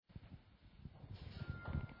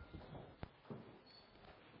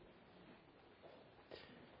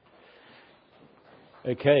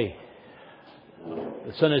Okay.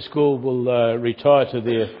 The Sunday school will retire to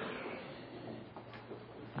their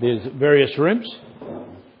various rooms.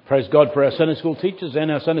 Praise God for our Sunday school teachers and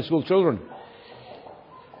our Sunday school children.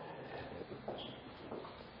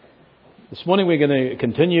 This morning we're going to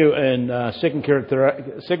continue in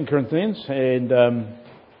 2 Corinthians, and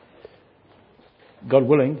God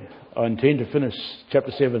willing, I intend to finish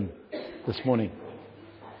chapter 7 this morning.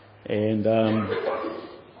 And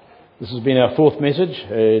this has been our fourth message,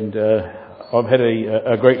 and I've had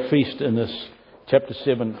a great feast in this chapter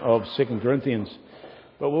 7 of 2 Corinthians.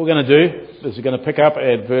 But what we're going to do is we're going to pick up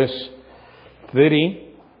at verse 13,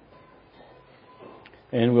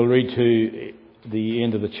 and we'll read to the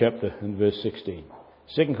end of the chapter in verse 16.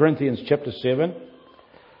 2 Corinthians chapter 7,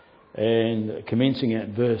 and commencing at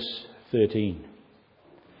verse 13.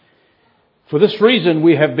 For this reason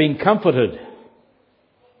we have been comforted.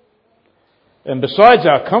 And besides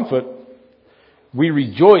our comfort, we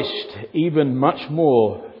rejoiced even much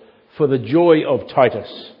more for the joy of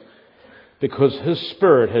Titus, because his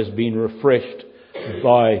spirit has been refreshed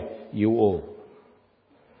by you all.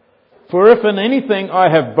 For if in anything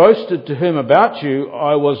I have boasted to him about you,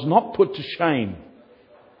 I was not put to shame.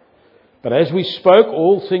 But as we spoke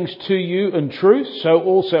all things to you in truth, so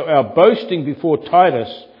also our boasting before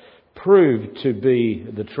Titus proved to be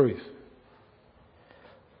the truth.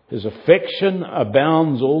 His affection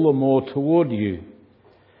abounds all the more toward you,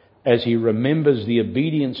 as he remembers the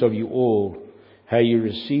obedience of you all, how you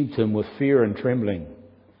received him with fear and trembling.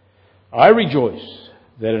 I rejoice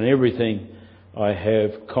that in everything I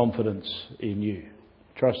have confidence in you.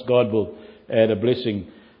 Trust God will add a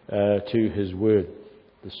blessing to his word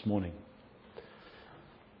this morning.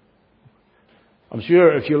 I'm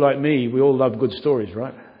sure if you're like me, we all love good stories,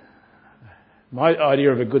 right? My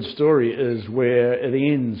idea of a good story is where it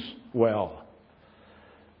ends well.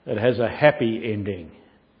 It has a happy ending,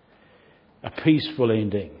 a peaceful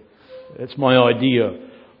ending. That's my idea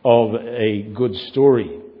of a good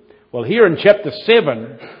story. Well, here in chapter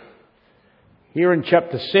 7,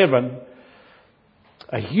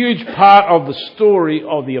 a huge part of the story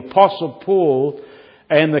of the Apostle Paul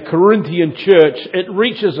and the Corinthian church, it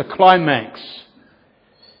reaches a climax.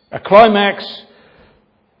 A climax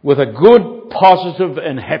with a good, positive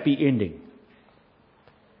and happy ending.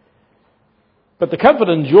 But the comfort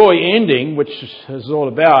and joy ending, which is all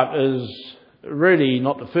about, is really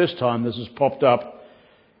not the first time this has popped up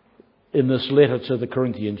in this letter to the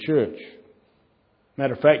Corinthian church.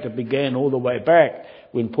 Matter of fact, it began all the way back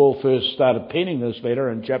when Paul first started penning this letter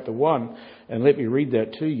in chapter 1. And let me read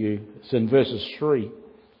that to you. It's in verses 3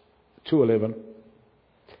 to 11.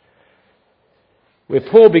 Where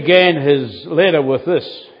Paul began his letter with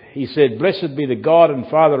this. He said, "Blessed be the God and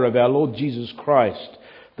Father of our Lord Jesus Christ,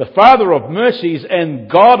 the Father of mercies and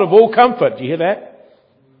God of all comfort." Do you hear that?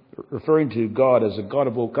 Referring to God as a God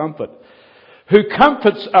of all comfort. "Who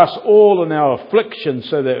comforts us all in our affliction,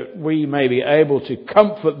 so that we may be able to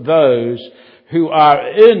comfort those who are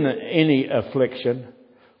in any affliction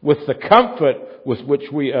with the comfort with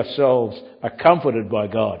which we ourselves are comforted by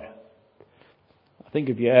God." I think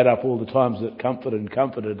if you add up all the times that comfort and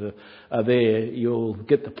comforted are there, you'll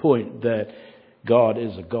get the point that God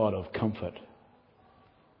is a God of comfort.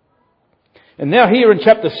 And now here in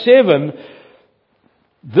chapter 7,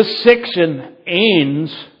 this section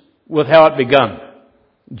ends with how it began,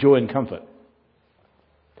 joy and comfort.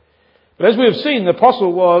 But as we have seen, the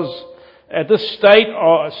apostle was at this stage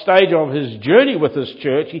of his journey with this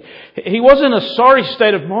church, he was in a sorry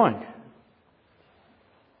state of mind.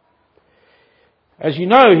 As you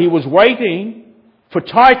know, he was waiting for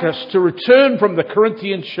Titus to return from the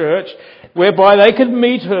Corinthian church, whereby they could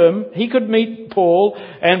meet him, he could meet Paul,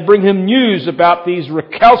 and bring him news about these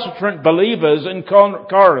recalcitrant believers in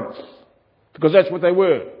Corinth, because that's what they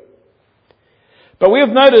were. But we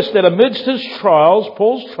have noticed that amidst his trials,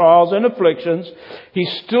 Paul's trials and afflictions, he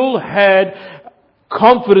still had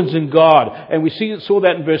confidence in God. And we saw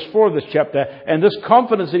that in verse 4 of this chapter. And this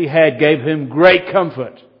confidence that he had gave him great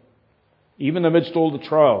comfort, even amidst all the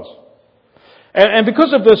trials. And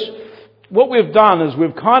because of this, what we've done is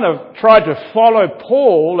we've kind of tried to follow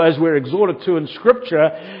Paul, as we're exhorted to in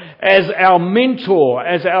Scripture, as our mentor,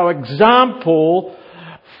 as our example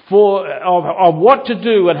of what to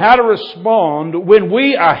do and how to respond when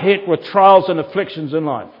we are hit with trials and afflictions in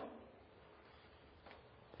life.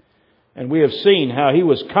 And we have seen how he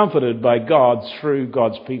was comforted by God through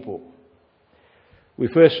God's people. We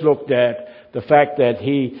first looked at the fact that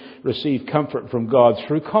he received comfort from God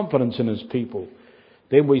through confidence in his people.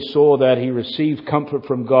 Then we saw that he received comfort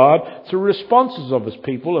from God through responses of his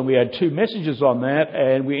people, and we had two messages on that,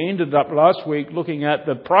 and we ended up last week looking at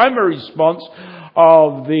the primary response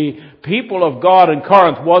of the people of God in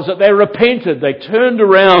Corinth was that they repented. They turned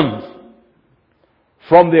around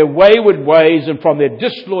from their wayward ways and from their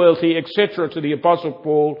disloyalty, etc., to the Apostle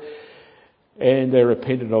Paul, and they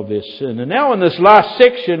repented of their sin. And now in this last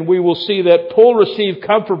section, we will see that Paul received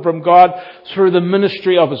comfort from God through the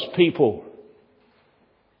ministry of his people.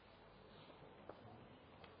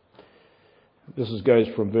 This goes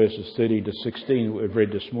from verses 30 to 16 that we've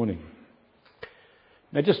read this morning.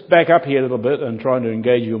 Now just back up here a little bit and try to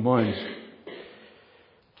engage your minds.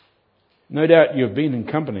 No doubt you've been in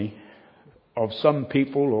company of some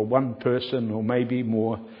people or one person or maybe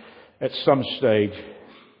more at some stage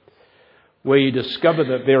where you discover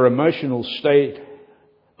that their emotional state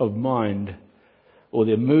of mind or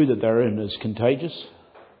their mood that they're in is contagious.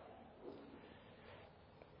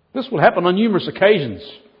 This will happen on numerous occasions.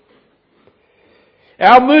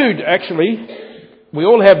 Our mood, actually, we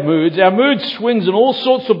all have moods. Our mood swings in all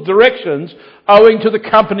sorts of directions owing to the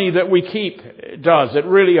company that we keep. It does. It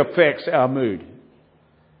really affects our mood.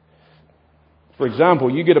 For example,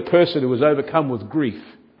 you get a person who is overcome with grief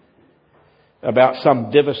about some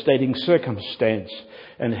devastating circumstance,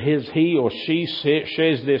 and he or she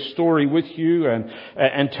shares their story with you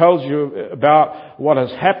and tells you about what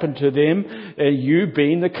has happened to them, you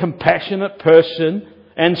being the compassionate person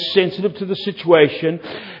and sensitive to the situation,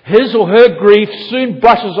 his or her grief soon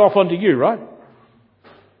brushes off onto you, right?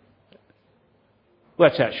 Well,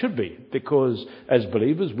 that's how it should be, because as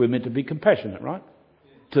believers we're meant to be compassionate, right?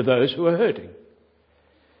 To those who are hurting.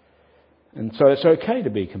 And so it's okay to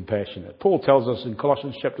be compassionate. Paul tells us in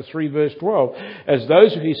Colossians chapter 3 verse 12, as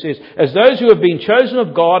those who have been chosen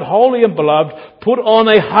of God, holy and beloved, put on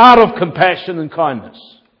a heart of compassion and kindness.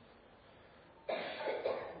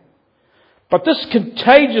 But this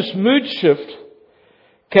contagious mood shift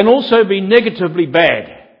can also be negatively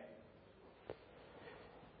bad.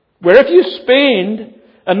 Where if you spend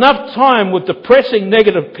enough time with depressing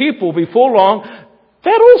negative people before long,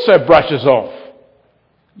 that also brushes off.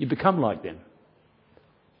 You become like them.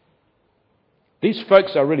 These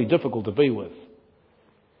folks are really difficult to be with.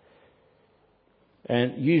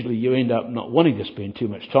 And usually you end up not wanting to spend too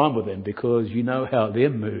much time with them because you know how their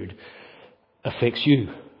mood affects you.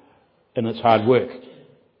 And it's hard work.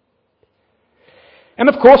 And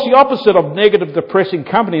of course the opposite of negative, depressing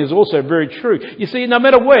company is also very true. You see, no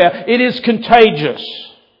matter where, it is contagious.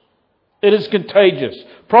 It is contagious.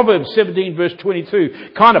 Proverbs 17 verse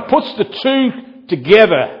 22 kind of puts the two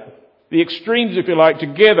together, the extremes, if you like,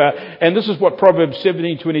 together. And this is what Proverbs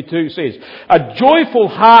 17:22 says. A joyful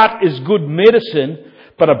heart is good medicine,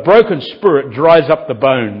 but a broken spirit dries up the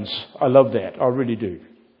bones. I love that. I really do.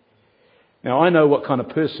 Now, I know what kind of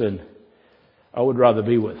person I would rather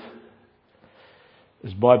be with.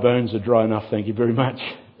 As my bones are dry enough, thank you very much.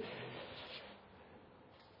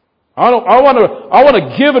 I want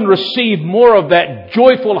to give and receive more of that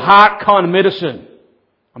joyful heart kind of medicine.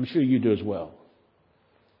 I'm sure you do as well.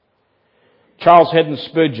 Charles Haddon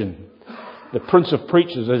Spurgeon, the Prince of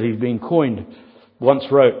Preachers as he's been coined, once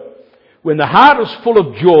wrote, when the heart is full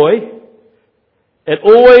of joy, it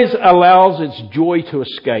always allows its joy to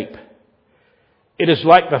escape. It is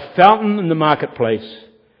like the fountain in the marketplace.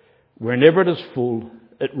 Whenever it is full,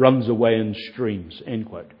 it runs away in streams. End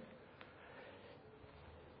quote.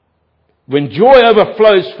 When joy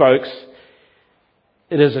overflows, folks,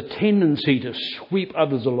 it has a tendency to sweep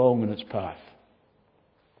others along in its path.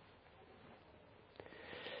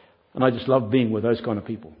 And I just love being with those kind of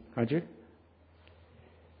people, don't you?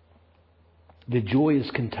 Their joy is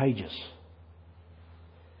contagious.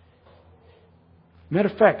 Matter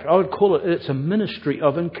of fact, I would call it's a ministry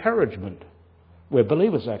of encouragement where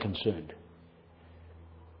believers are concerned.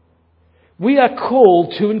 We are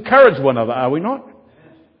called to encourage one another, are we not?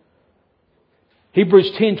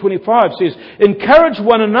 Hebrews 10:25 says, encourage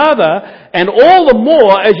one another, and all the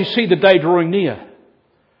more as you see the day drawing near.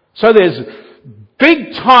 So there's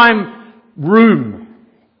big time room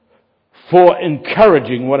for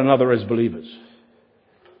encouraging one another as believers.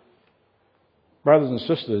 Brothers and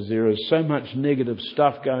sisters, there is so much negative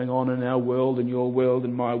stuff going on in our world, in your world,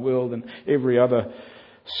 in my world, and every other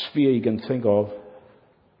sphere you can think of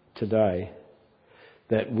today,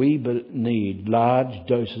 that we need large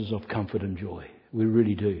doses of comfort and joy. We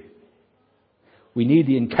really do. We need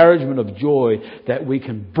the encouragement of joy that we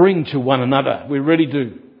can bring to one another. We really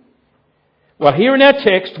do. Well, here in our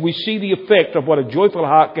text, we see the effect of what a joyful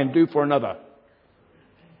heart can do for another.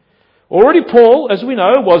 Already Paul, as we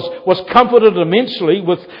know, was comforted immensely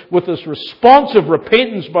with this response of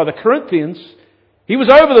repentance by the Corinthians. He was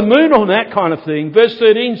over the moon on that kind of thing. Verse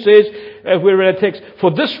 13 says, as we read our text,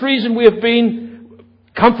 for this reason we have been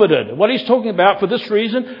Comforted. What he's talking about for this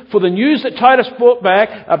reason, for the news that Titus brought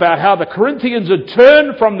back about how the Corinthians had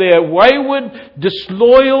turned from their wayward,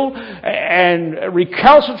 disloyal and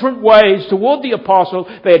recalcitrant ways toward the apostle.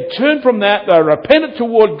 They had turned from that, they repented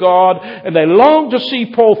toward God, and they longed to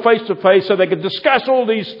see Paul face to face so they could discuss all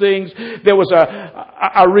these things. There was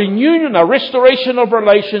a reunion, a restoration of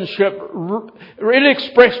relationship really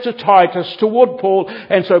expressed to Titus toward Paul.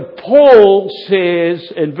 And so Paul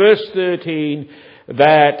says in verse 13,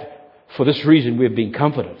 that for this reason we have been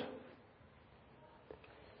comforted.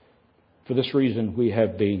 For this reason we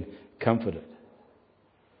have been comforted.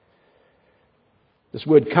 This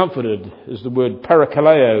word comforted is the word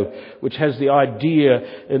parakaleo, which has the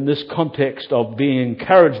idea in this context of being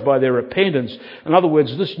encouraged by their repentance. In other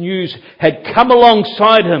words, this news had come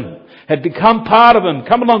alongside him, had become part of him,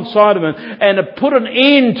 come alongside of him, and had put an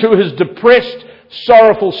end to his depressed,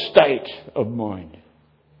 sorrowful state of mind.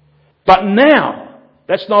 But now,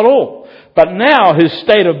 that's not all. But now his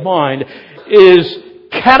state of mind is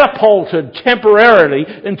catapulted temporarily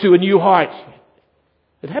into a new height.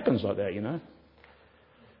 It happens like that, you know.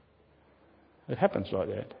 It happens like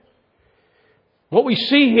that. What we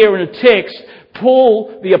see here in the text,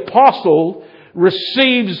 Paul, the apostle,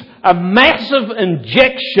 receives a massive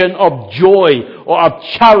injection of joy, or of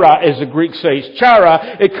chara, as the Greek says.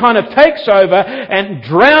 Chara, it kind of takes over and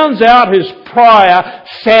drowns out his prior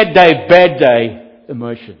sad day, bad day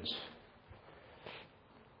emotions.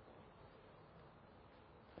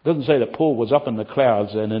 It doesn't say that Paul was up in the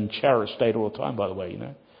clouds and in chara state all the time, by the way, you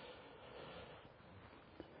know.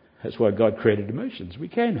 That's why God created emotions. We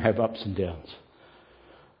can have ups and downs.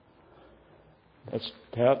 That's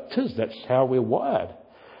how it is. That's how we're wired.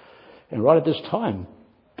 And right at this time,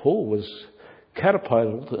 Paul was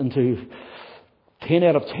catapulted into 10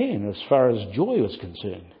 out of 10 as far as joy was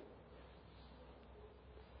concerned.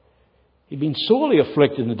 He'd been sorely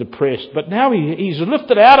afflicted and depressed, but now he's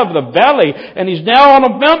lifted out of the valley and he's now on a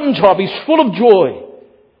mountaintop. He's full of joy.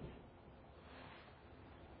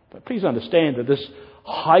 But please understand that this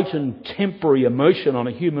heightened temporary emotion on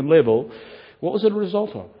a human level, what was it a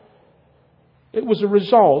result of? It was a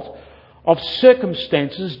result of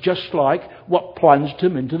circumstances just like what plunged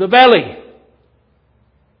him into the valley.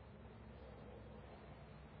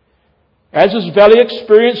 As his valley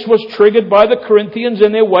experience was triggered by the Corinthians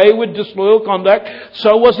and their wayward, disloyal conduct,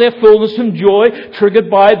 so was their fullness and joy triggered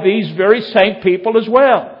by these very same people as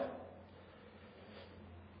well.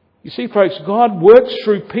 You see, folks, God works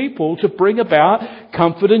through people to bring about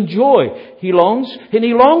comfort and joy. He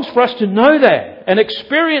longs for us to know that and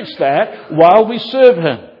experience that while we serve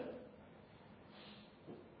Him.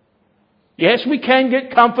 Yes, we can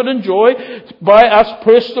get comfort and joy by us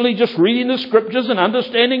personally just reading the Scriptures and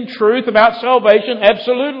understanding truth about salvation.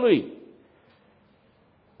 Absolutely.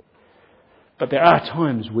 But there are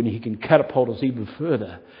times when He can catapult us even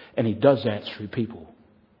further, and He does that through people.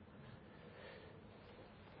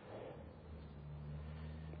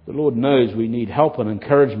 The Lord knows we need help and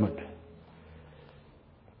encouragement.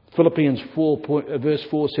 Philippians 4, verse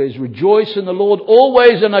 4 says, "Rejoice in the Lord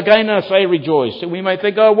always," and again I say rejoice. And we may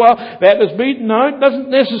think, oh, well, that must mean. No, it doesn't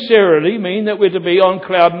necessarily mean that we're to be on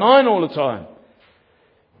cloud 9 all the time.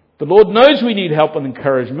 The Lord knows we need help and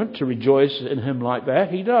encouragement to rejoice in Him like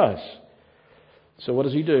that. He does. So what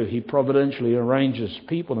does He do? He providentially arranges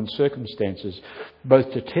people and circumstances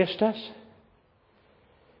both to test us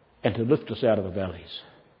and to lift us out of the valleys.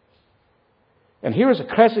 And here is a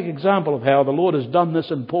classic example of how the Lord has done this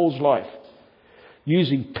in Paul's life,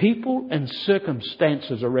 using people and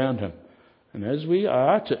circumstances around him. And as we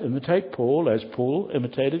are to imitate Paul, as Paul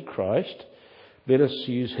imitated Christ, let us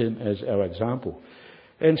use him as our example.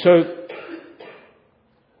 And so,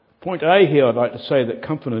 point A here, I'd like to say that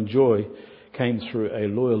comfort and joy came through a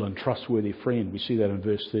loyal and trustworthy friend. We see that in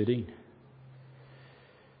verse 13.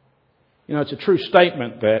 You know, it's a true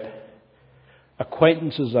statement that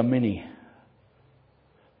acquaintances are many,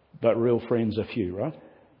 but real friends are few, right?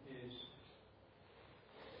 Yes.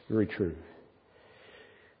 Very true.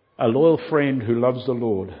 A loyal friend who loves the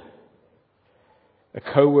Lord, a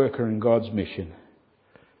co-worker in God's mission,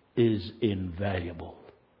 is invaluable.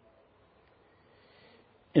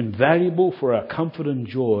 Invaluable for our comfort and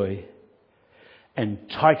joy. And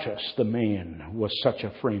Titus, the man, was such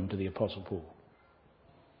a friend to the Apostle Paul.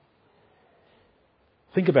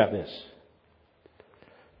 Think about this.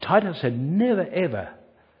 Titus had never ever,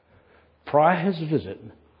 prior to his visit,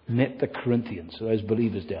 met the Corinthians, those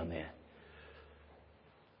believers down there.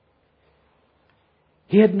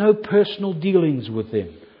 He had no personal dealings with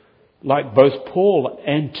them, like both Paul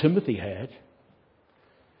and Timothy had.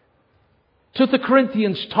 To the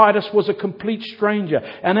Corinthians, Titus was a complete stranger,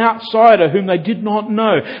 an outsider whom they did not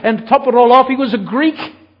know. And to top it all off, he was a Greek.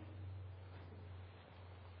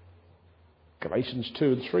 Galatians 2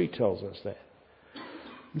 and 3 tells us that.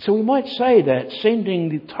 And so we might say that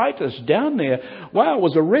sending Titus down there, wow,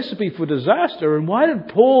 was a recipe for disaster. And why did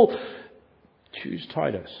Paul choose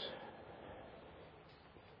Titus?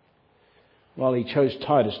 Well, he chose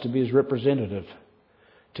Titus to be his representative,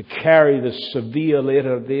 to carry the severe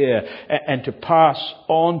letter there and to pass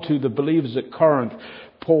on to the believers at Corinth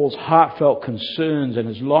Paul's heartfelt concerns and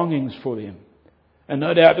his longings for them. And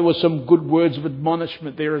no doubt there were some good words of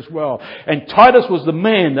admonishment there as well. And Titus was the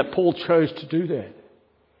man that Paul chose to do that.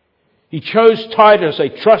 He chose Titus, a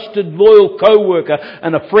trusted, loyal co-worker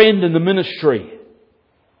and a friend in the ministry.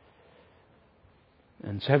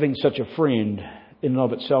 And having such a friend in and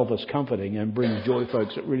of itself is comforting and brings joy,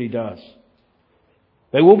 folks. It really does.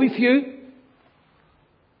 They will be few.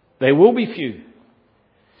 They will be few.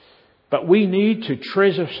 But we need to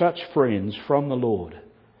treasure such friends from the Lord.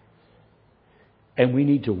 And we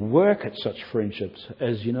need to work at such friendships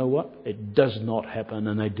as, you know what? It does not happen,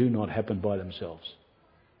 and they do not happen by themselves.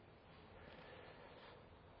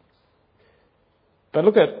 But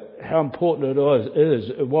look at how important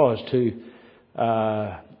it was to,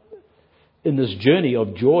 in this journey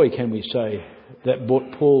of joy, can we say, that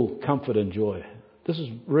brought Paul comfort and joy. This is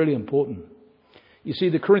really important. You see,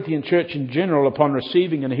 the Corinthian church in general, upon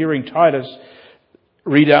receiving and hearing Titus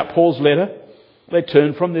read out Paul's letter, they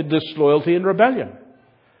turned from their disloyalty and rebellion.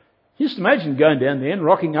 Just imagine going down there and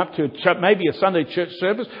rocking up to maybe a Sunday church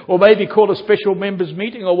service, or maybe called a special members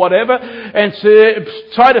meeting or whatever, and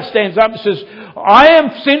Titus stands up and says, I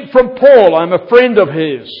am sent from Paul, I'm a friend of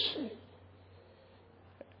his.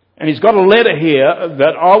 And he's got a letter here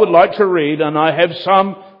that I would like to read, and I have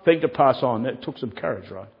something to pass on. That took some courage,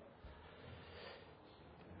 right?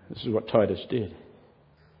 This is what Titus did.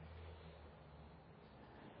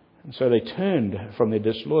 And so they turned from their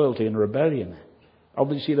disloyalty and rebellion.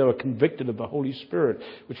 Obviously they were convicted of the Holy Spirit,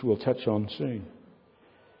 which we'll touch on soon.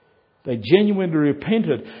 They genuinely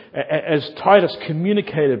repented as Titus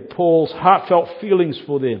communicated Paul's heartfelt feelings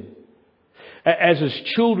for them. As his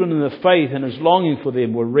children in the faith and his longing for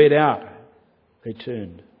them were read out, they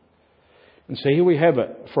turned. And so here we have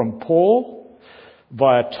it. From Paul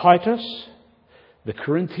via Titus, the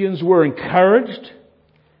Corinthians were encouraged.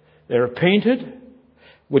 They repented,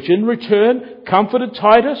 which in return comforted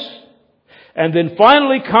Titus, and then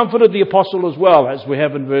finally comforted the apostle as well, as we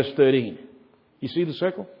have in verse 13. You see the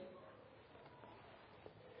circle?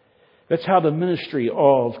 That's how the ministry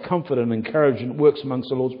of comfort and encouragement works amongst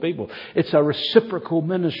the Lord's people. It's a reciprocal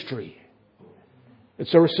ministry.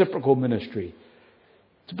 It's a reciprocal ministry.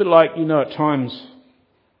 It's a bit like, at times,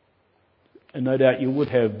 and no doubt you would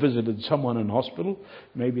have visited someone in hospital.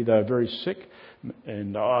 Maybe they're very sick.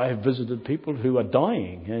 And I have visited people who are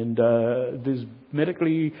dying, and there's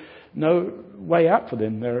medically no way out for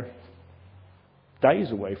them. They're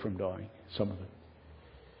days away from dying, some of them.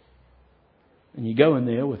 And you go in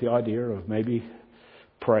there with the idea of maybe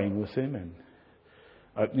praying with them and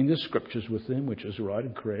opening the scriptures with them, which is right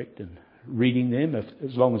and correct, and reading them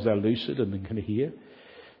as long as they're lucid and they can hear.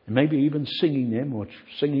 And maybe even singing them or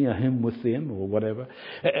singing a hymn with them or whatever.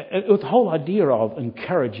 With the whole idea of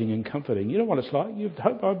encouraging and comforting. You know what it's like?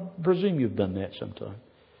 I presume you've done that sometime.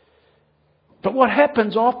 But what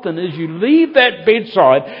happens often is you leave that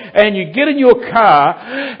bedside and you get in your car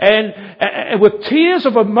and with tears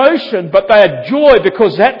of emotion, but they are joy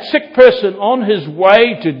because that sick person on his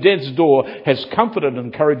way to death's door has comforted and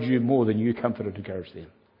encouraged you more than you comforted and encouraged them.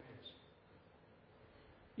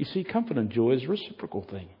 You see, comfort and joy is a reciprocal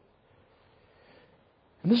thing.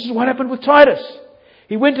 And this is what happened with Titus.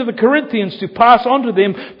 He went to the Corinthians to pass on to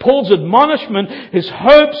them Paul's admonishment, his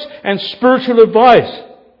hopes and spiritual advice.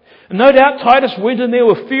 And no doubt Titus went in there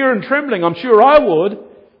with fear and trembling. I'm sure I would.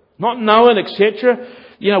 Not knowing, etc.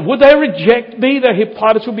 Would they reject me,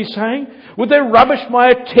 Titus would be saying? Would they rubbish my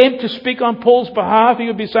attempt to speak on Paul's behalf, he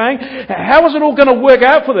would be saying? How is it all going to work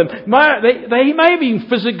out for them? They may be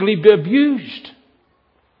physically abused.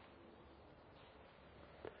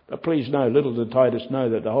 But please know, little did Titus know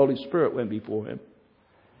that the Holy Spirit went before him.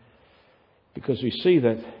 Because we see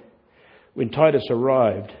that when Titus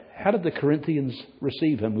arrived, how did the Corinthians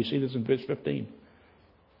receive him? We see this in verse 15.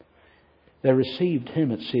 They received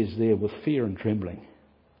him, it says there, with fear and trembling.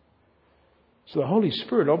 So the Holy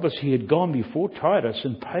Spirit obviously had gone before Titus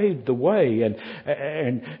and paved the way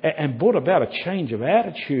and brought about a change of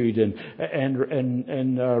attitude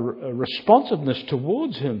and responsiveness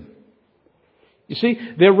towards him. You see,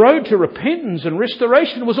 their road to repentance and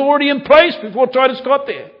restoration was already in place before Titus got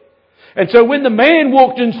there. And so when the man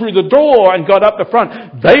walked in through the door and got up the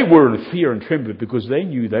front, they were in fear and trembling because they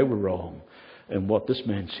knew they were wrong and what this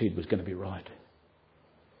man said was going to be right.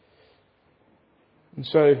 And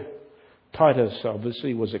so Titus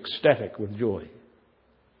obviously was ecstatic with joy.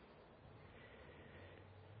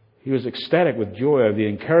 He was ecstatic with joy over the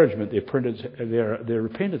encouragement their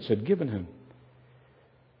repentance had given him.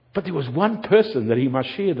 But there was one person that he must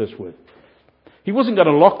share this with. He wasn't going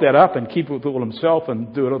to lock that up and keep it all himself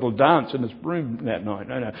and do a little dance in his room that night.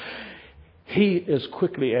 No. He as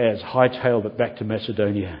quickly as hightailed it back to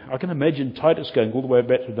Macedonia. I can imagine Titus going all the way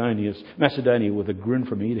back to Macedonia with a grin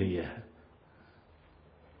from ear to ear.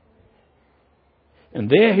 And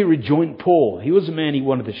there he rejoined Paul. He was the man he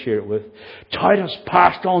wanted to share it with. Titus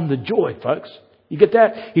passed on the joy, folks. You get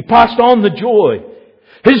that? He passed on the joy.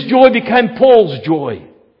 His joy became Paul's joy.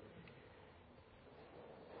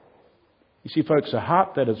 You see, folks, a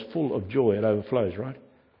heart that is full of joy, it overflows, right?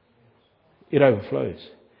 It overflows.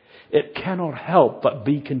 It cannot help but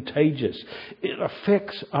be contagious. It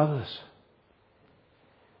affects others.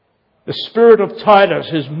 The spirit of Titus,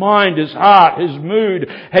 his mind, his heart, his mood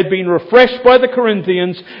had been refreshed by the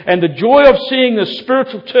Corinthians, and the joy of seeing the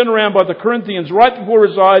spiritual turnaround by the Corinthians right before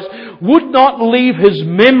his eyes would not leave his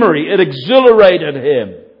memory. It exhilarated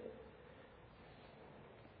him.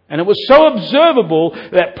 And it was so observable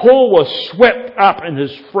that Paul was swept up in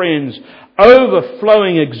his friends'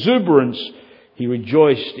 overflowing exuberance. He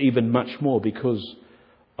rejoiced even much more because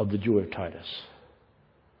of the joy of Titus.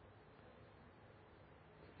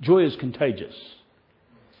 Joy is contagious.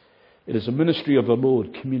 It is a ministry of the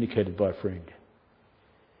Lord communicated by a friend.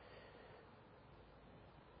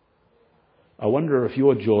 I wonder if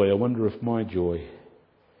your joy, I wonder if my joy,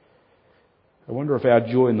 I wonder if our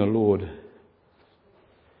joy in the Lord,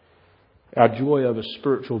 our joy over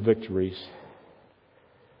spiritual victories,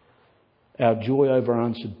 our joy over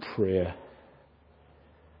answered prayer,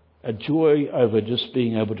 a joy over just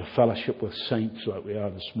being able to fellowship with saints like we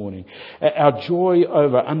are this morning, our joy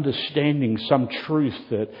over understanding some truth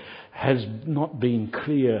that has not been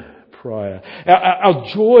clear prior, our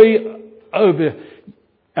joy over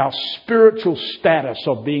our spiritual status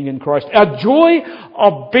of being in Christ, our joy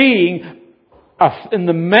of being in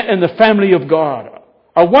the family of God.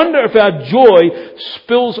 I wonder if our joy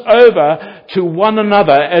spills over to one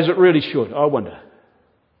another as it really should. I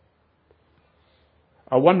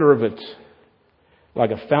wonder if it's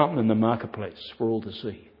like a fountain in the marketplace for all to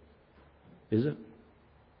see. Is it?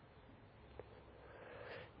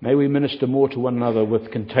 May we minister more to one another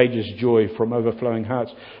with contagious joy from overflowing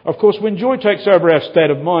hearts. Of course, when joy takes over our state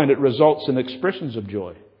of mind, it results in expressions of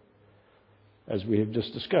joy, as we have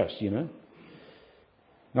just discussed,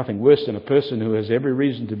 Nothing worse than a person who has every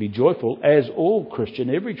reason to be joyful, as all Christian,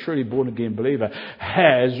 every truly born-again believer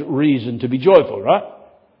has reason to be joyful, right?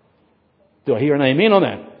 Do I hear an amen on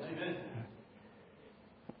that? Amen.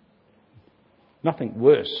 Nothing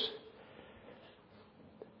worse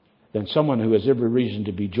than someone who has every reason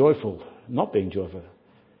to be joyful, not being joyful.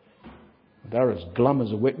 They're as glum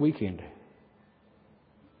as a wet weekend.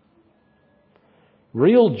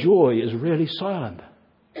 Real joy is rarely silent.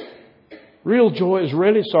 Real joy is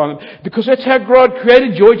rarely silent because that's how God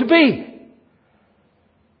created joy to be.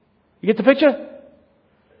 You get the picture?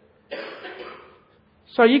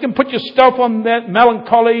 So you can put your stuff on that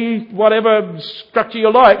melancholy, whatever structure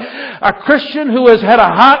you like. A Christian who has had a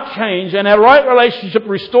heart change and a right relationship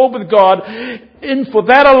restored with God, in for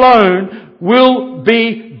that alone, will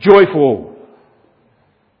be joyful.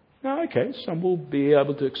 Now, okay, some will be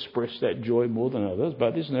able to express that joy more than others,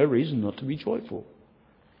 but there's no reason not to be joyful.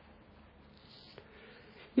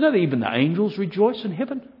 You know that even the angels rejoice in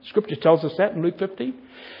heaven? Scripture tells us that in Luke 15.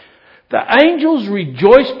 The angels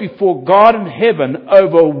rejoice before God in heaven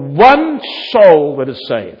over one soul that is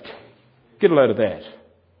saved. Get a load of that.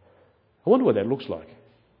 I wonder what that looks like.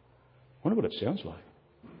 I wonder what it sounds like.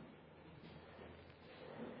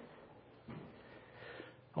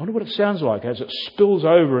 I wonder what it sounds like as it spills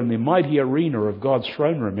over in the mighty arena of God's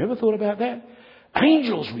throne room. Ever thought about that?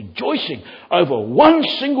 Angels rejoicing over one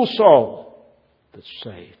single soul that's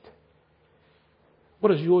saved.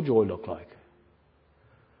 What does your joy look like?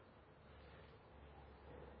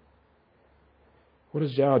 What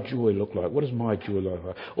does our joy look like? What does my joy look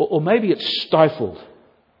like? Or maybe it's stifled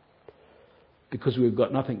because we've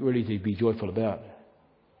got nothing really to be joyful about.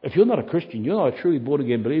 If you're not a Christian, you're not a truly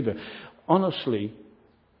born-again believer, honestly,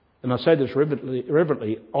 and I say this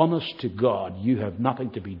reverently, honest to God, you have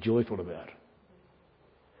nothing to be joyful about.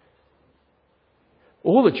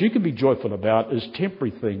 All that you can be joyful about is temporary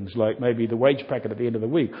things, like maybe the wage packet at the end of the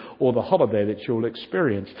week, or the holiday that you'll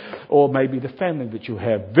experience, or maybe the family that you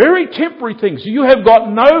have. Very temporary things. You have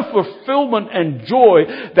got no fulfillment and joy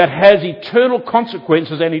that has eternal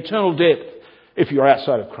consequences and eternal depth if you're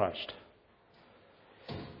outside of Christ.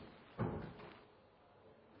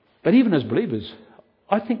 But even as believers,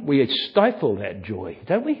 I think we stifle that joy,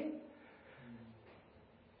 don't we?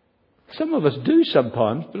 Some of us do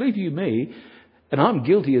sometimes, believe you me, and I'm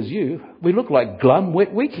guilty as you, we look like glum,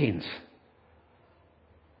 wet weekends.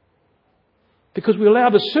 Because we allow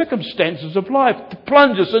the circumstances of life to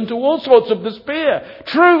plunge us into all sorts of despair.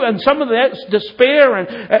 True, and some of that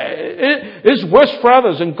despair is worse for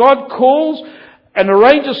others. And God calls and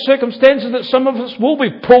arranges circumstances that some of us will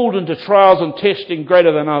be pulled into trials and testing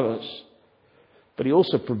greater than others. But He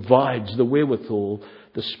also provides the wherewithal,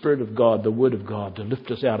 the Spirit of God, the Word of God, to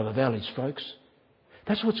lift us out of the valleys, folks.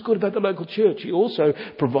 That's what's good about the local church. He also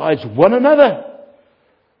provides one another.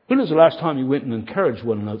 When was the last time you went and encouraged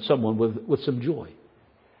one another, someone with some joy?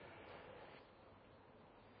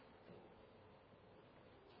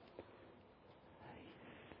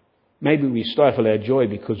 Maybe we stifle our joy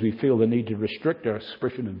because we feel the need to restrict our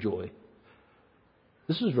expression of joy.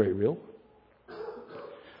 This is very real.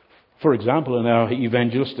 For example, in our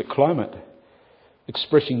evangelistic climate,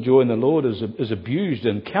 expressing joy in the Lord is abused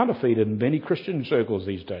and counterfeited in many Christian circles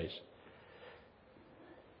these days.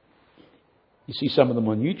 You see some of them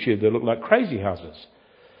on YouTube, they look like crazy houses.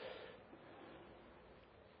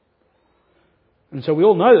 And so we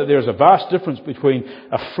all know that there's a vast difference between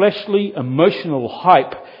a fleshly, emotional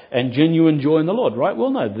hype and genuine joy in the Lord, right? We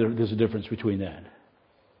all know there's a difference between that.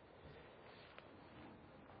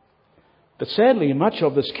 But sadly, much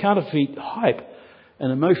of this counterfeit hype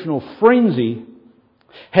and emotional frenzy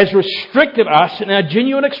has restricted us in our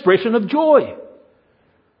genuine expression of joy.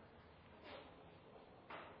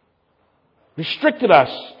 Restricted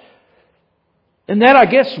us. And that, I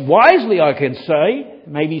guess, wisely I can say,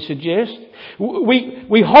 maybe suggest,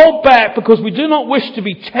 we hold back because we do not wish to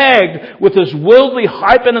be tagged with this worldly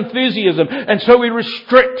hype and enthusiasm, and so we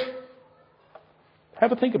restrict.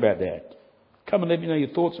 Have a think about that. Come and let me know your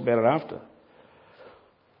thoughts about it after.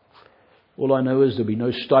 All I know is there'll be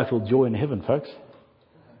no stifled joy in heaven, folks.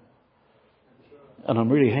 And I'm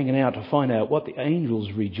really hanging out to find out what the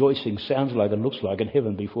angels' rejoicing sounds like and looks like in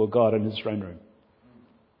heaven before God in His throne room.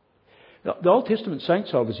 Now, the Old Testament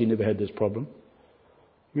saints obviously never had this problem.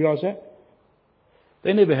 Realise that?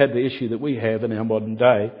 They never had the issue that we have in our modern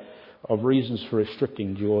day of reasons for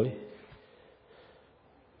restricting joy.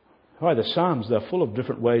 Why, the Psalms, they're full of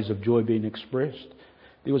different ways of joy being expressed.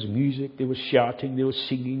 There was music, there was shouting, there was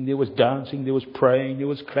singing, there was dancing, there was praying, there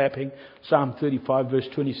was clapping. Psalm 35 verse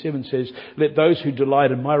 27 says, "Let those who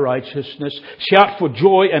delight in my righteousness shout for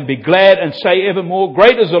joy and be glad and say evermore,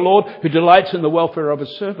 great is the Lord who delights in the welfare of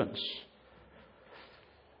His servants."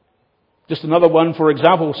 Just another one, for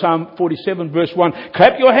example, Psalm 47 verse 1.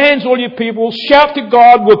 "Clap your hands, all you people, shout to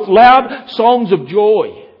God with loud songs of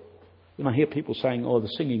joy." When I hear people saying, "Oh, the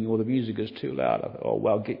singing or the music is too loud," I thought, "Oh,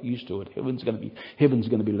 well, get used to it. Heaven's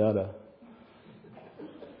going to be louder."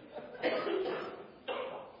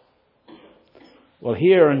 Well,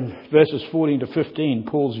 here in verses 14 to 15,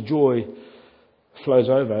 Paul's joy flows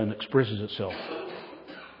over and expresses itself.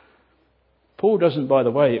 Paul doesn't, by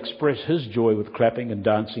the way, express his joy with clapping and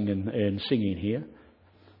dancing and singing here.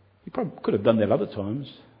 He probably could have done that other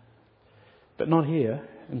times, but not here.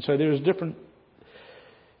 And so there is different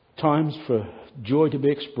times for joy to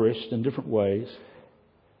be expressed in different ways.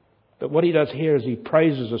 But what he does here is he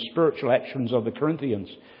praises the spiritual actions of the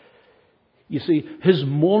Corinthians. You see, his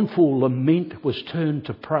mournful lament was turned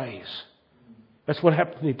to praise. That's what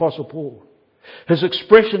happened to the Apostle Paul. His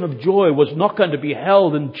expression of joy was not going to be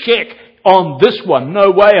held in check on this one.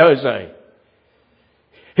 No way, Jose.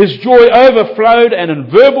 His joy overflowed and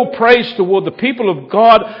in verbal praise toward the people of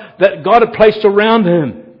God that God had placed around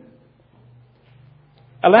him.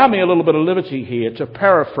 Allow me a little bit of liberty here to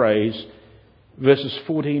paraphrase verses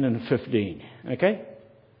 14 and 15. Okay?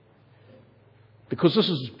 Because this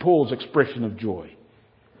is Paul's expression of joy.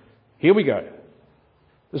 Here we go.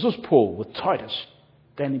 This was Paul with Titus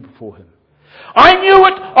standing before him. "I knew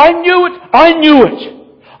it! I knew it! I knew it!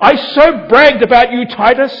 I so bragged about you,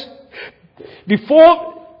 Titus.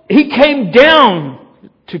 Before he came down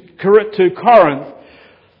to Corinth,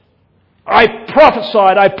 I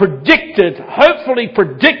prophesied, I predicted, hopefully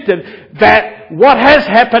predicted, that what has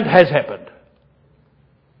happened has happened.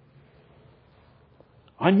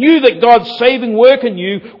 I knew that God's saving work in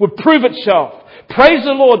you would prove itself. Praise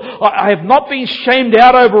the Lord, I have not been shamed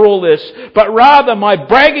out over all this, but rather my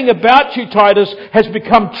bragging about you, Titus, has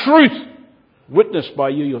become truth. witnessed by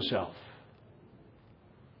you yourself.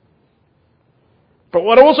 But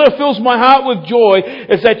what also fills my heart with joy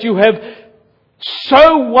is that you have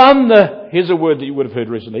so won here's a word that you would have heard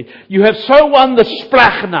recently, you have so won the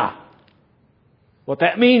splachna. What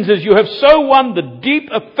that means is you have so won the deep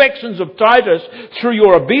affections of Titus through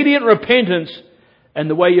your obedient repentance and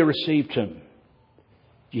the way you received him.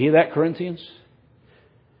 Do you hear that, Corinthians?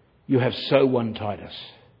 You have so won Titus.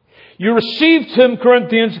 You received him,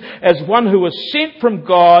 Corinthians, as one who was sent from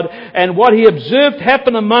God, and what he observed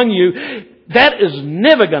happen among you, that is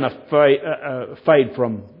never going to fade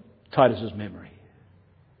from Titus's memory.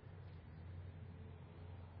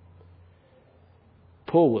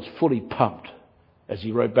 Paul was fully pumped as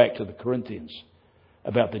he wrote back to the Corinthians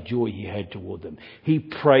about the joy he had toward them. He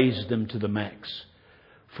praised them to the max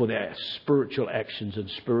for their spiritual actions and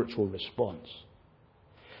spiritual response.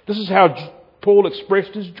 This is how Paul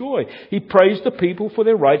expressed his joy. He praised the people for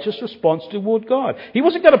their righteous response toward God. He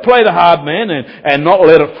wasn't going to play the hard man and not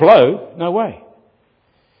let it flow. No way.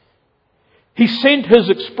 He sent his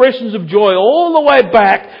expressions of joy all the way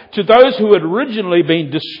back to those who had originally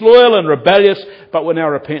been disloyal and rebellious, but were now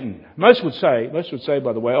repentant. Most would say,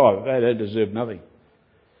 by the way, they deserve nothing.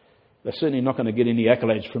 They're certainly not going to get any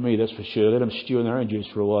accolades from me, that's for sure. Let them stew in their own juice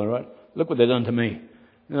for a while, right? Look what they've done to me.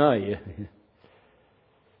 Oh, yeah.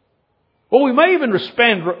 Or we may even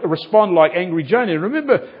respond like angry Jonah.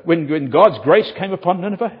 Remember when God's grace came upon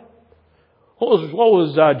Nineveh? What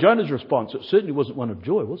was Jonah's response? It certainly wasn't one of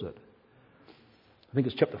joy, was it? I think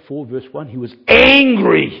it's chapter 4, verse 1. He was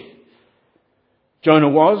angry. Jonah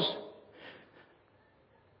was.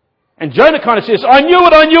 And Jonah kind of says, I knew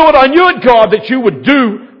it, God, that you would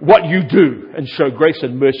do what you do and show grace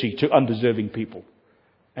and mercy to undeserving people.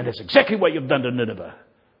 And that's exactly what you've done to Nineveh.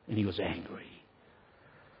 And he was angry.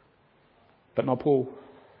 But not Paul.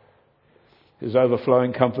 His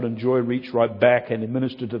overflowing comfort and joy reached right back and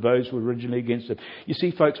administered to those who were originally against him. You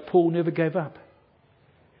see, folks, Paul never gave up.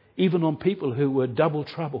 Even on people who were double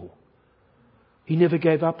trouble. He never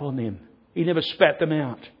gave up on them. He never spat them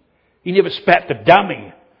out. He never spat the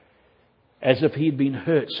dummy as if he'd been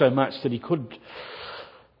hurt so much that he couldn't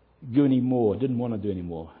do any more, didn't want to do any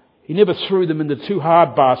more. He never threw them in the too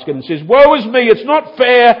hard basket and says, woe is me, it's not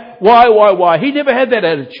fair, why? He never had that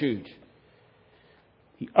attitude.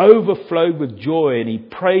 He overflowed with joy and he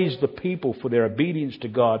praised the people for their obedience to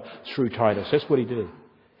God through Titus. That's what he did.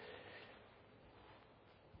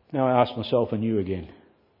 Now I ask myself and you again,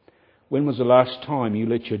 when was the last time you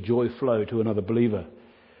let your joy flow to another believer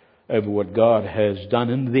over what God has done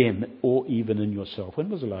in them or even in yourself? When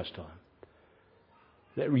was the last time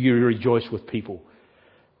that you rejoice with people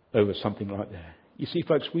over something like that? You see,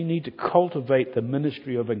 folks, we need to cultivate the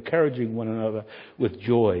ministry of encouraging one another with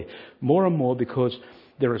joy more and more, because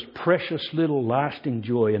there is precious little lasting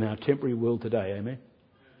joy in our temporary world today. Amen?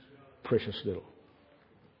 Precious little.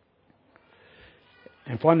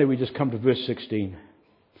 And finally, we just come to verse 16.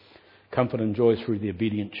 Comfort and joy through the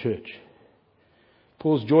obedient church.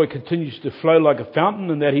 Paul's joy continues to flow like a fountain,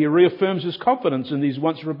 in that he reaffirms his confidence in these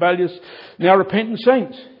once rebellious, now repentant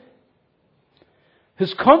saints.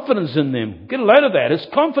 His confidence in them, get a load of that, his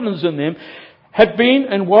confidence in them had been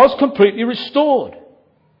and was completely restored.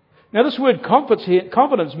 Now this word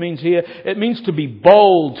confidence means here, it means to be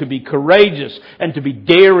bold, to be courageous, and to be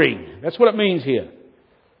daring. That's what it means here.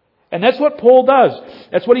 And that's what Paul does.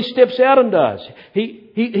 That's what he steps out and does.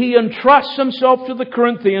 He entrusts himself to the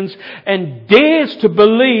Corinthians and dares to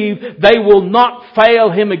believe they will not fail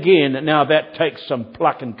him again. Now that takes some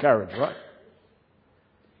pluck and courage, right?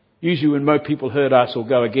 Usually when most people hurt us or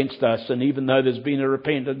go against us, and even though there's been a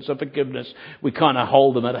repentance of forgiveness, we kind of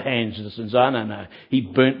hold them at hands and say, no, he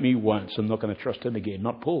burnt me once, I'm not going to trust him again.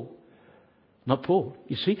 Not Paul. Not Paul.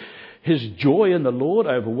 You see, his joy in the Lord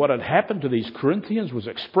over what had happened to these Corinthians was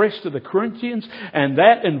expressed to the Corinthians, and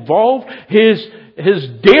that involved his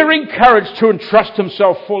daring courage to entrust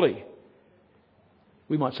himself fully.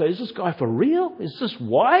 We might say, is this guy for real? Is this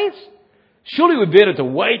wise? Surely we're better to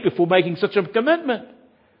wait before making such a commitment.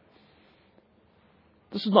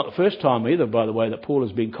 This is not the first time either, by the way, that Paul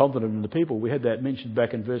has been confident in the people. We had that mentioned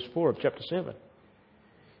back in verse 4 of chapter 7.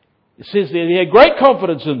 It says there he had great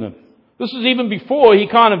confidence in them. This is even before he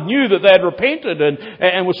kind of knew that they had repented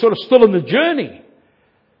and was sort of still in the journey.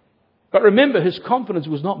 But remember, his confidence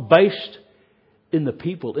was not based in the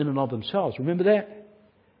people in and of themselves. Remember that?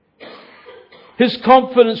 His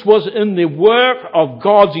confidence was in the work of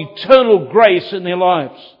God's eternal grace in their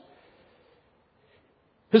lives.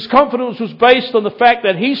 His confidence was based on the fact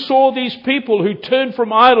that he saw these people who turned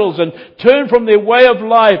from idols and turned from their way of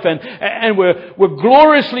life and were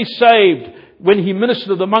gloriously saved. when he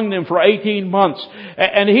ministered among them for 18 months.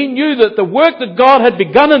 And he knew that the work that God had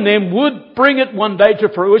begun in them would bring it one day to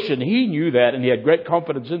fruition. He knew that, and he had great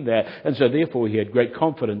confidence in that. And so therefore he had great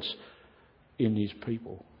confidence in these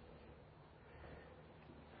people.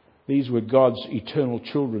 These were God's eternal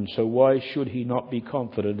children, so why should he not be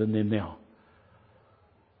confident in them now?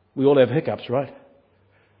 We all have hiccups, right?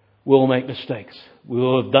 We all make mistakes. We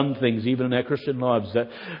all have done things, even in our Christian lives, that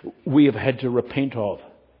we have had to repent of.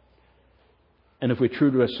 And if we're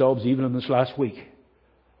true to ourselves, even in this last week,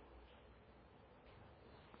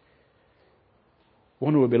 I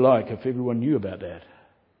wonder what it would be like if everyone knew about that.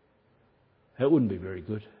 That wouldn't be very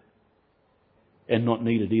good. And not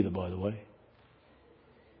needed either, by the way.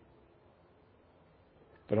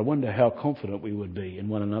 But I wonder how confident we would be in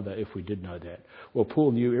one another if we did know that. Well,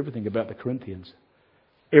 Paul knew everything about the Corinthians.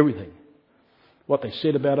 Everything. What they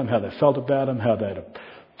said about him, how they felt about him, how they'd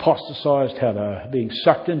apostatized, how they were being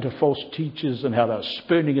sucked into false teachers, and how they were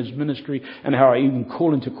spurning his ministry, and how they even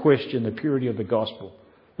call into question the purity of the gospel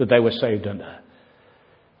that they were saved under.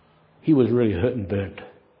 He was really hurt and burnt.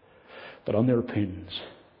 But on their repentance,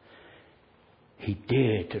 he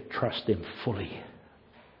dared to trust them fully.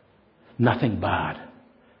 Nothing barred.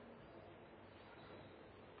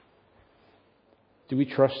 Do we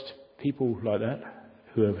trust people like that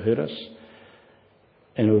who have hurt us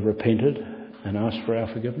and who have repented and asked for our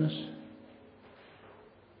forgiveness?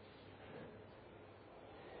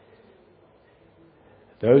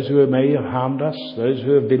 Those who may have harmed us, those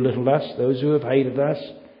who have belittled us, those who have hated us,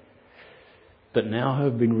 but now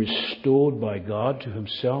have been restored by God to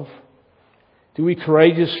himself. Do we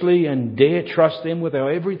courageously and dare trust them with our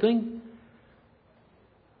everything?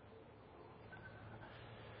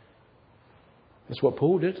 That's what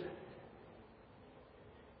Paul did.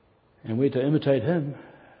 And we're to imitate him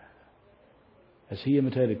as he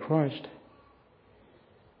imitated Christ.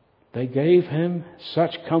 They gave him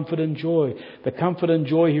such comfort and joy. The comfort and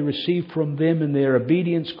joy he received from them and their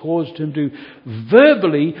obedience caused him to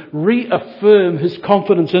verbally reaffirm his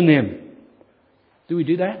confidence in them. Do we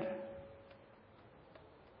do that?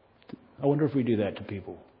 I wonder if we do that to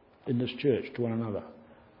people in this church, to one another.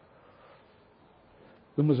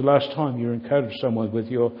 When was the last time you encouraged someone with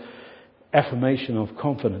your affirmation of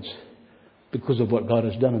confidence because of what God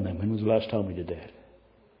has done in them? When was the last time we did that?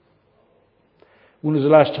 When was the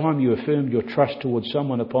last time you affirmed your trust towards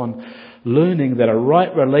someone upon learning that a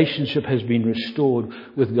right relationship has been restored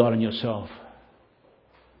with God and yourself?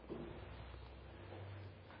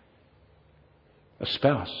 A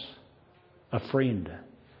spouse, a friend,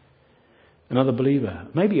 another believer,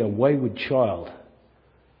 maybe a wayward child.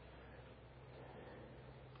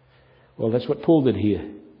 Well, that's what Paul did here.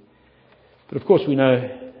 But of course we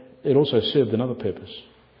know it also served another purpose.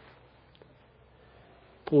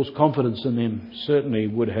 Paul's confidence in them certainly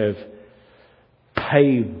would have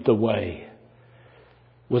paved the way.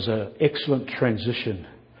 Was an excellent transition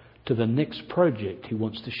to the next project he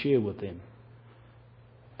wants to share with them.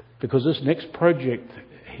 Because this next project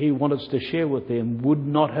he wanted to share with them would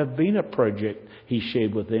not have been a project he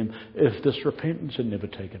shared with them if this repentance had never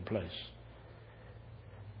taken place.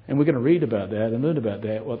 And we're going to read about that and learn about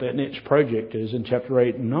that, what that next project is in chapter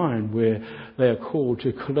 8 and 9, where they are called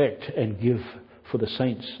to collect and give for the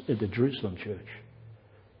saints at the Jerusalem church.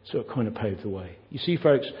 So it kind of paved the way. You see,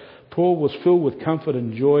 folks, Paul was filled with comfort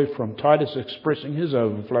and joy from Titus expressing his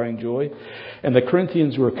overflowing joy, and the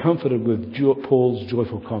Corinthians were comforted with Paul's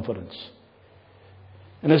joyful confidence.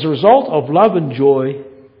 And as a result of love and joy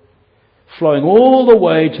flowing all the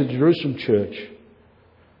way to the Jerusalem church,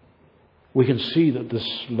 we can see that this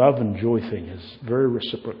love and joy thing is very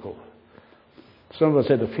reciprocal. Some of us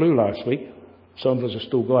had the flu last week. Some of us have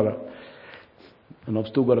still got it. And I've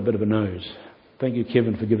still got a bit of a nose. Thank you,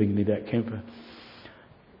 Kevin, for giving me that camper.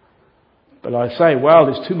 But I say, wow,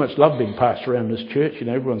 there's too much love being passed around this church. You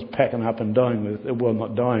know, everyone's packing up and dying with, well,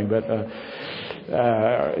 not dying, but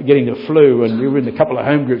getting the flu. And we were in a couple of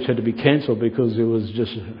home groups had to be cancelled because there was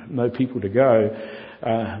just no people to go.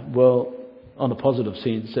 Well, on a positive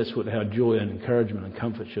sense, that's what how joy and encouragement and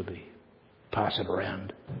comfort should be. Pass it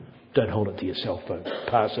around. Don't hold it to yourself, folks.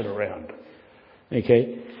 Pass it around.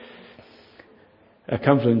 Okay? Our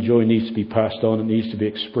comfort and joy needs to be passed on. It needs to be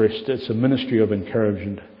expressed. It's a ministry of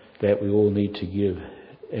encouragement that we all need to give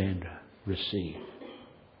and receive.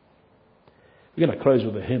 We're going to close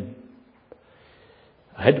with a hymn.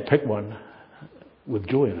 I had to pick one with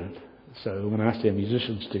joy in it. So I'm going to ask our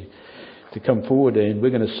musicians to come forward, and we're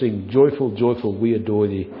going to sing Joyful, Joyful, We Adore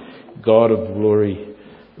Thee, God of Glory,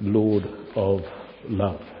 Lord of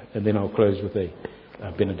Love. And then I'll close with a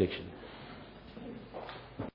benediction.